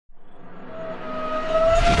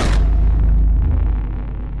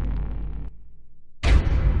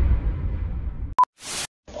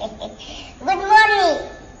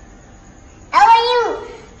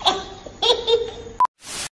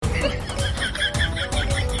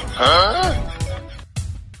Here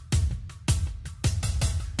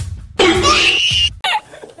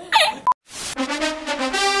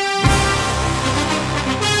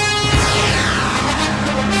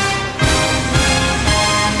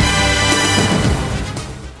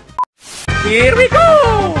we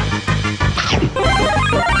go!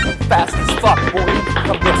 Fast as fuck, boy.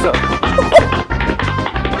 Come this up.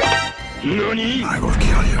 Nani? I will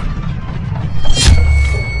kill you.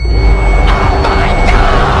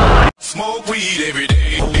 Smoke weed every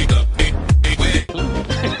day.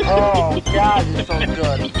 Oh, God, it's so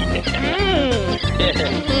good.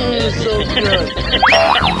 It's so good.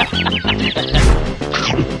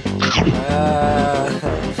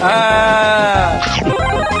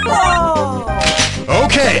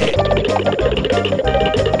 Okay.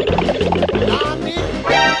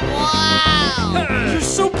 Wow! You're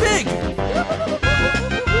so big!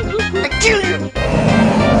 I kill you!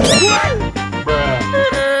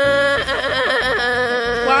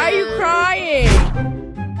 Why are you crying?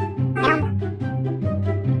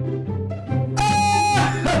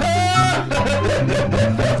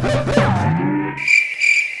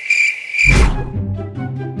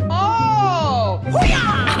 Oh!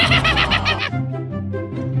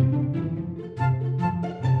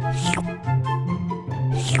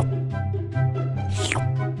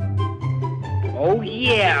 Oh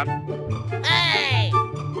yeah! Hey! Oh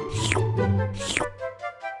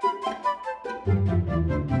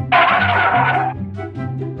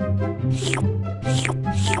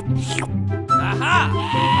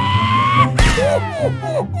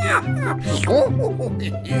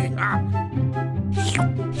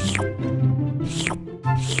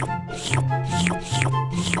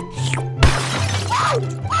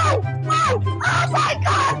my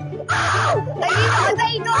god! Oh! Are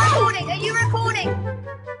you not recording? Are you recording?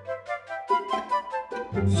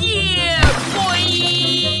 Yeah, boy!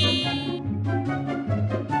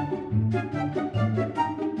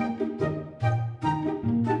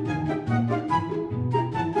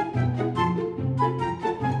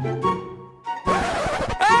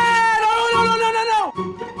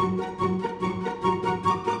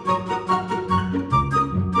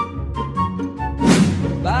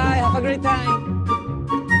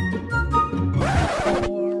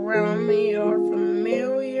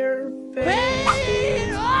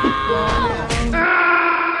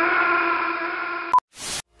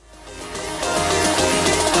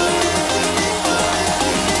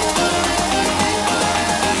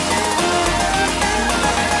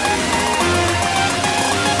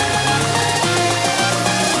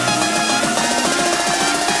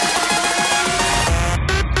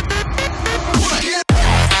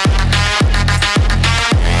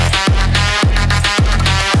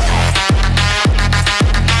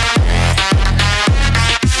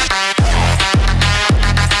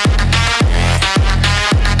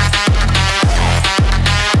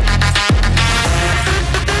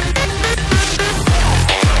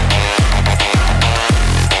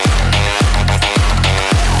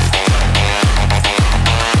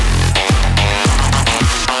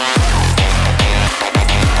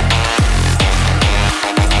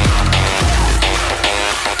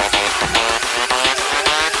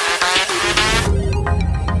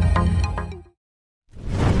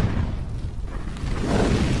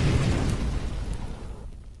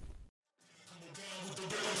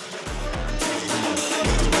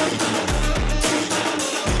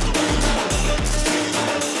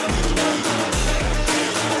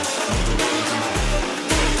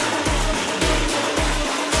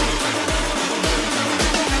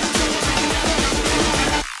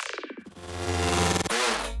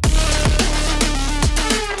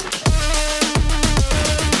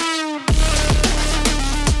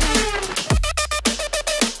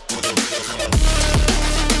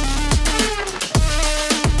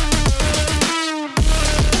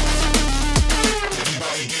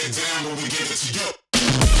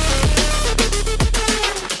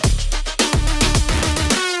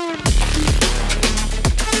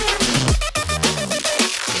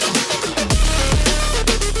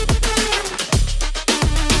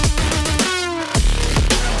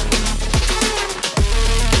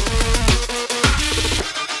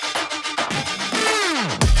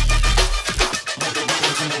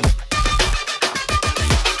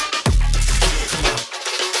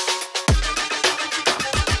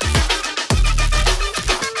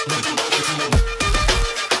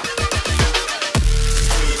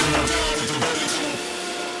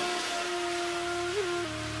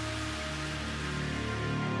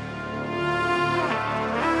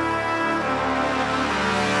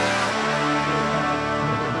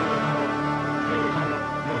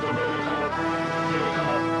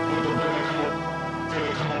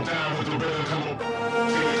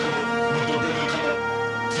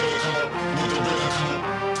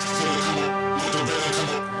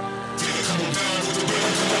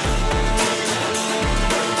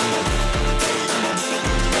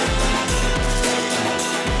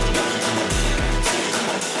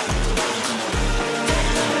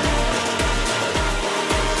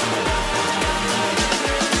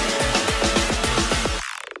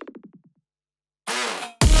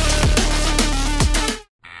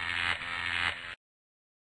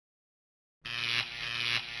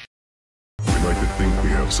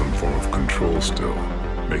 some form of control still,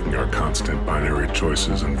 making our constant binary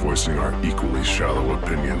choices and voicing our equally shallow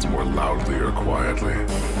opinions more loudly or quietly.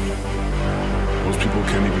 Most people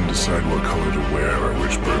can't even decide what color to wear or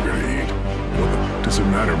which burger to eat. What does it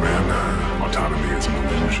matter, man? Autonomy is an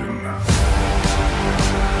illusion.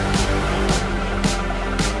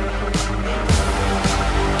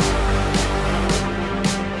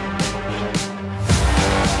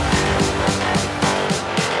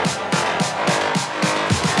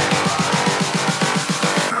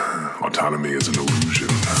 Autonomy is an illusion.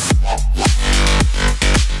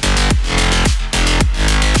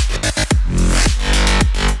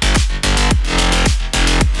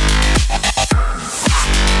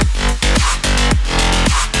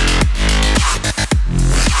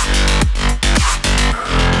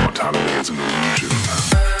 Autonomy is an illusion.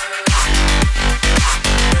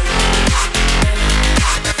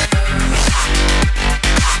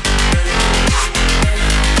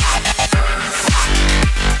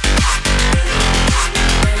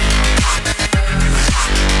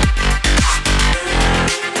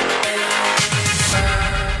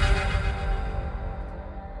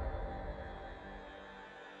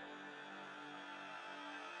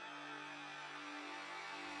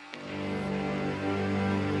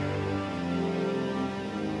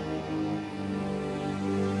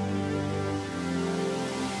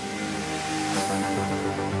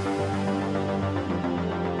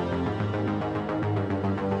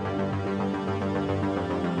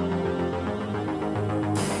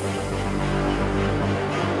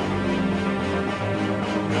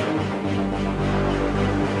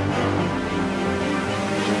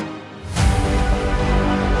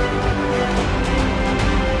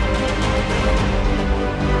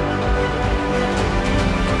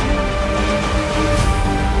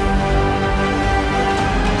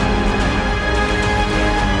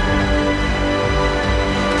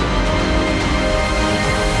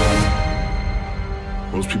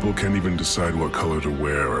 Most people can't even decide what color to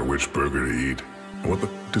wear or which burger to eat. What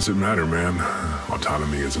does it matter, man?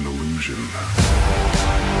 Autonomy is an illusion.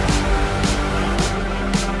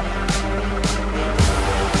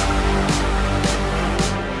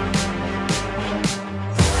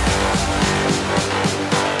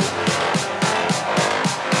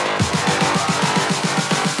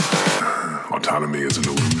 Autonomy is an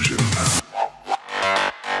illusion.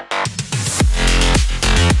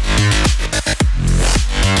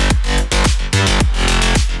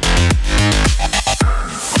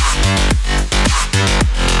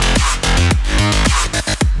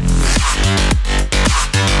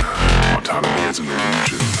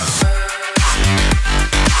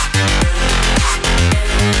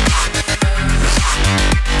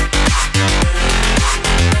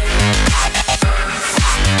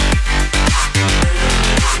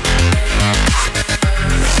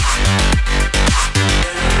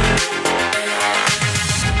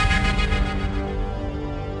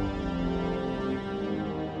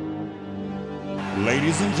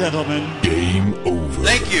 Ladies and gentlemen, Game over.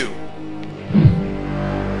 Thank you.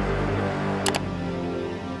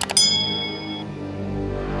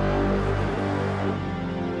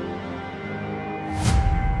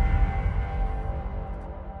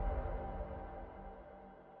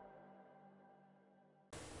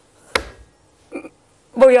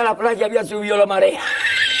 Voy a la playa, había subido la marea.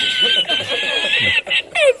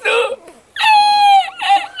 Eso.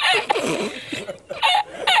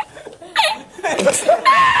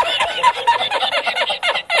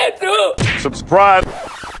 Subscribe.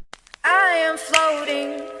 I am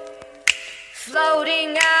floating,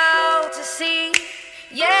 floating out to sea.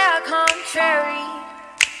 Yeah, contrary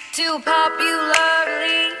to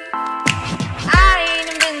popularly, I ain't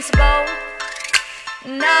invincible,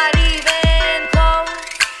 not even close.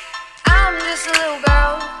 I'm just a little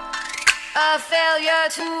girl, a failure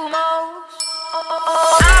to most.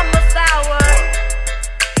 I'm a flower